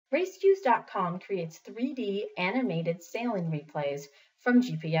raceQs.com creates 3D animated sailing replays from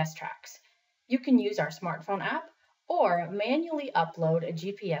GPS tracks. You can use our smartphone app or manually upload a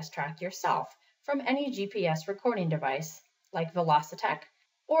GPS track yourself from any GPS recording device like Velocitech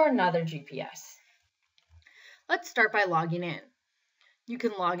or another GPS. Let's start by logging in. You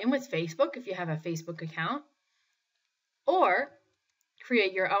can log in with Facebook if you have a Facebook account, or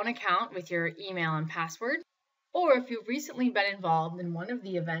create your own account with your email and password. Or if you've recently been involved in one of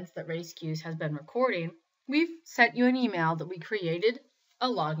the events that raceQs has been recording, we've sent you an email that we created a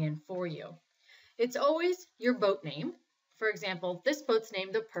login for you. It's always your boat name. For example, this boat's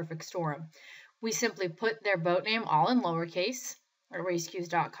named the Perfect Storm. We simply put their boat name all in lowercase at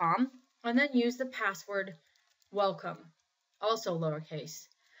raceQs.com and then use the password welcome, also lowercase.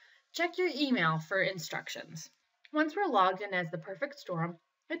 Check your email for instructions. Once we're logged in as the Perfect Storm,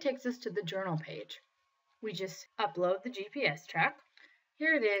 it takes us to the journal page. We just upload the GPS track.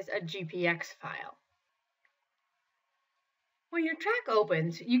 Here it is, a GPX file. When your track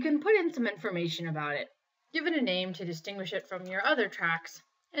opens, you can put in some information about it. Give it a name to distinguish it from your other tracks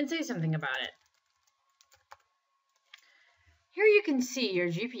and say something about it. Here you can see your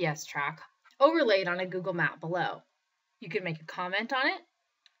GPS track overlaid on a Google map below. You can make a comment on it.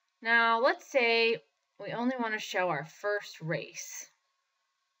 Now let's say we only want to show our first race.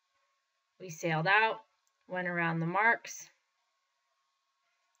 We sailed out, went around the marks,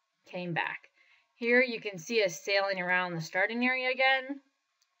 came back. Here you can see us sailing around the starting area again.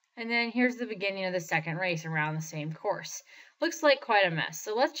 And then here's the beginning of the second race around the same course. Looks like quite a mess.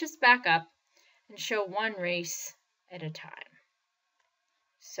 So let's just back up and show one race at a time.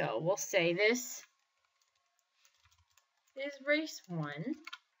 So we'll say this is race 1,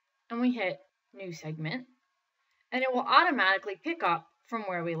 and we hit new segment, and it will automatically pick up from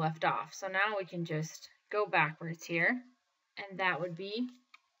where we left off. So now we can just go backwards here, and that would be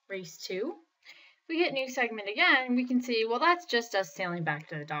race 2. If we hit new segment again, we can see, well, that's just us sailing back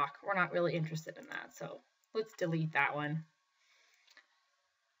to the dock. We're not really interested in that, so let's delete that one.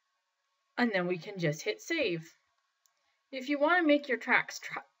 And then we can just hit save. If you want to make your tracks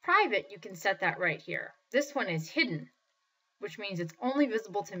private, you can set that right here. This one is hidden, which means it's only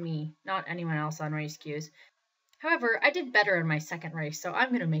visible to me, not anyone else on raceQs. However, I did better in my second race, so I'm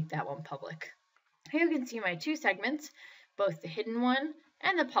going to make that one public. Here you can see my 2 segments, both the hidden one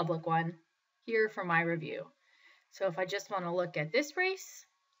and the public one, here for my review. So if I just want to look at this race,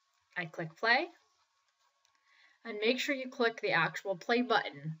 I click play, and make sure you click the actual play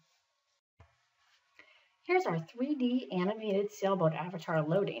button. Here's our 3D animated sailboat avatar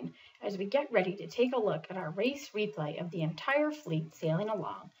loading as we get ready to take a look at our race replay of the entire fleet sailing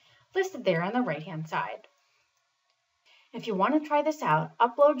along, listed there on the right-hand side. If you want to try this out,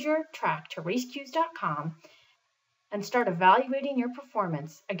 upload your track to raceQs.com and start evaluating your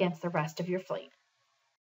performance against the rest of your fleet.